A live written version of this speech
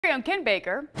On Ken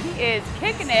Baker. He is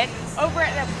kicking it over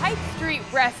at the Pike Street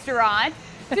restaurant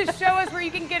to show us where you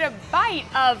can get a bite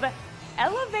of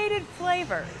elevated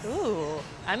flavors. Ooh,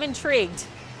 I'm intrigued.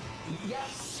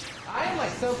 Yes, I am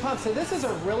like so pumped. So this is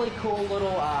a really cool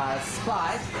little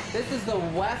spot. This is the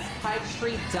West Pike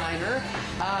Street Diner,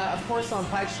 of course on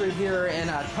Pike Street here in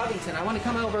Covington. I want to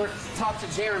come over, talk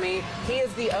to Jeremy. He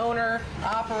is the owner,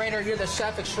 operator here, the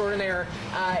chef extraordinaire.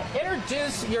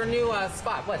 Introduce your new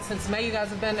spot. What, since May you guys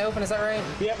have been open, is that right?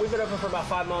 Yeah, we've been open for about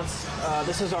 5 months.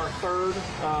 This is our third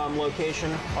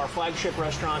location. Our flagship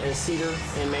restaurant is Cedar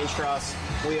in Mainstrasse.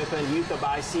 We opened Yucca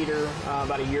by Cedar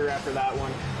about a year after that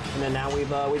one. And then now we've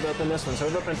opened this one. So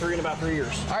we've opened 3 in about 3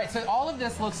 years. All right, so all of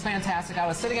this looks fantastic. I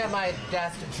was sitting at my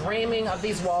desk dreaming of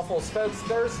these waffles. Folks,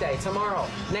 Thursday, tomorrow,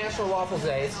 National Waffle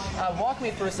Days. Walk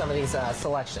me through some of these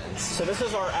selections. So this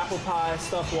is our apple pie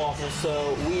stuffed waffles.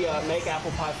 So we make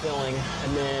apple pie filling,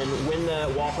 and then when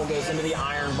the waffle goes into the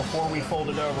iron, before we fold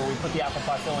it over, we put the apple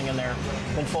pie filling in there,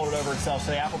 then fold it over itself.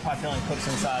 So the apple pie filling cooks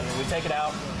inside. And we take it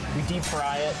out, we deep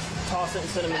fry it, toss it in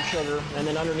cinnamon sugar, and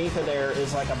then underneath it there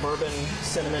is like a bourbon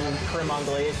cinnamon creme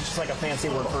anglaise. It's just like a fancy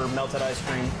word for melted ice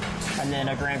cream. And then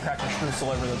a graham cracker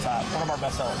streusel over the top. One of our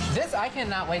best sellers. This, I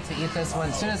cannot wait to eat this one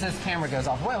as soon as this camera goes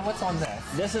off. Whoa, what's on this?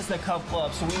 This is the Cub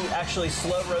Club. So we actually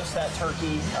slow roast that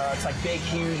turkey. It's like big,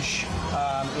 huge,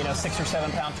 6 or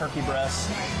 7 pound turkey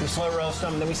breasts. We slow roast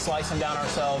them, then we slice them down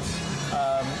ourselves.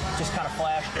 Just kind of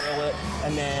flash grill it,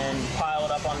 and then pile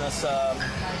it up on this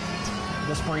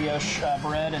this brioche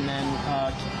bread, and then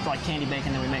like candy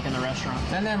bacon that we make in the restaurant.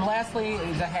 And then lastly,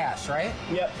 the hash, right?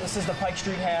 Yep, this is the Pike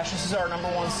Street hash. This is our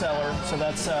 #1 seller. So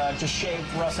that's just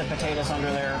shaved russet potatoes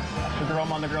under there. We grill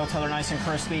them on the grill till they're nice and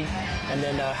crispy. And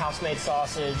then house-made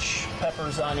sausage,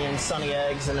 peppers, onions, sunny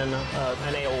eggs, and then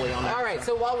an aioli on there. All right,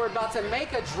 so while we're about to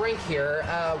make a drink here,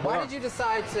 why did you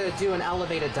decide to do an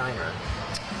elevated diner?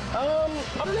 I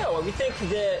don't know. We think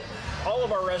that all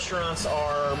of our restaurants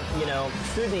are,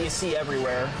 food that you see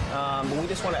everywhere. But we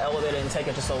just want to elevate it and take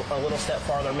it just a little step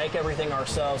farther, make everything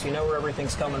ourselves. You know where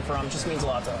everything's coming from. It just means a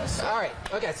lot to us. All right.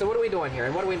 Okay, so what are we doing here,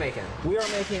 and what are we making? We are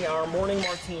making our morning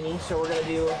martini, so we're going to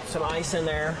do some ice in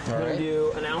there. We're going to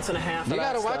do 1.5 ounces of that You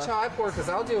got to watch how I pour, because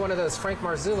I'll do one of those Frank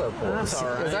Marzullo pours. That's all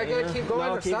right. Is that good? Keep going?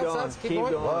 No, Or keep stop, going. stop, keep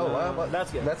going? Whoa.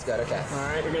 That's good. That's good, okay. All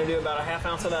right, we're going to do about a 1/2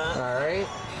 ounce of that. All right.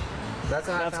 That's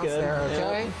a half ounce good. there,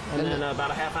 okay. Yep. And then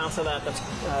about a 1/2 ounce of that, that's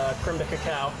creme de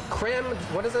cacao. Creme,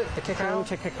 what is it? The cacao? Creme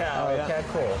de cacao, Okay,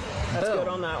 cool. That's Boom. good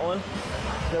on that one.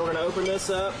 Then we're going to open this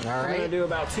up. All right. We're going to do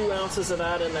about 2 ounces of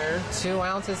that in there. 2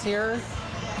 ounces here.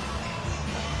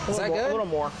 Is that good? A little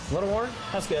more. A little more?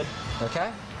 That's good.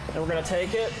 Okay. And we're going to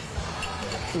take it,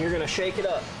 and you're going to shake it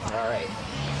up. All right.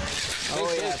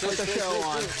 Oh, yeah, put the show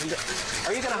on.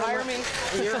 Are you going to hire me?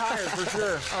 You're hired for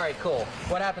sure. All right, cool.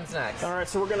 What happens next? All right,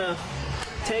 so we're going to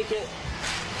take it.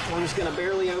 We're just going to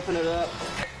barely open it up.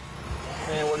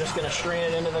 And we're just going to strain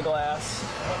it into the glass.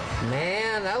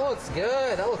 Man, that looks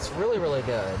good. That looks really, really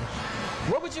good.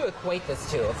 What would you equate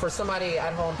this to for somebody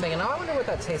at home thinking, oh, I wonder what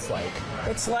that tastes like?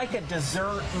 It's like a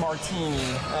dessert martini.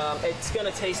 It's going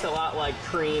to taste a lot like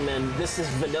cream, and this is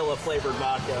vanilla flavored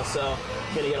vodka, so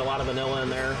you're going to get a lot of vanilla in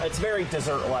there. It's very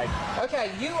dessert-like. Okay,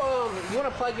 you want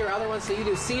to plug your other ones? So you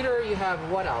do Cedar, you have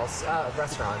what else?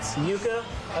 Restaurants. Yucca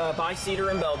by Cedar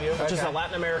in Bellevue, which is a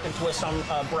Latin American twist on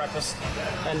breakfast.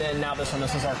 And then now this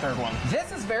is our third one.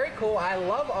 This is very cool. I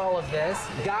love all of this.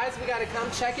 Guys, we got to come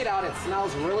check it out. It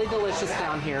smells really delicious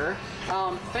down here.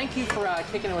 Thank you for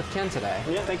kicking it with Ken today.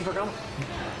 Yeah, thank you for coming.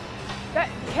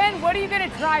 Ken, what are you going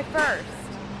to try first?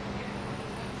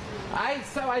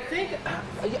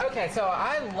 So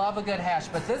I love a good hash,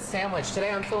 but this sandwich,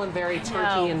 today I'm feeling very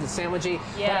turkey and sandwichy,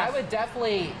 but I would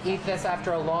definitely eat this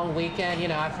after a long weekend,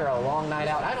 after a long night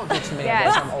out. I don't do too many of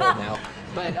those, I'm old now.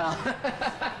 But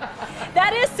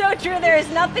That is so true. There is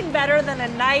nothing better than a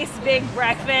nice big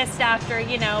breakfast after,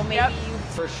 maybe you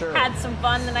for sure had some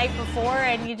fun the night before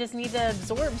and you just need to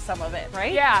absorb some of it,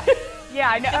 right? Yeah. Yeah,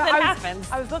 I know. It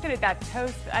happens. I was looking at that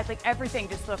toast. I think everything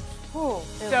just looked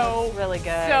looks really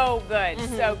good. So good.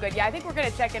 So good. Yeah, I think we're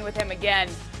going to check in with him again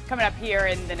coming up here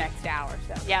in the next hour.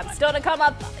 So yeah, still to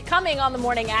coming on the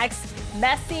Morning X.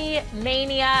 Messy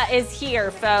Mania is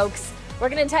here, folks. We're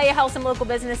going to tell you how some local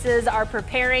businesses are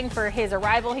preparing for his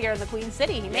arrival here in the Queen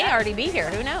City. He may already be here.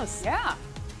 Who knows? Yeah.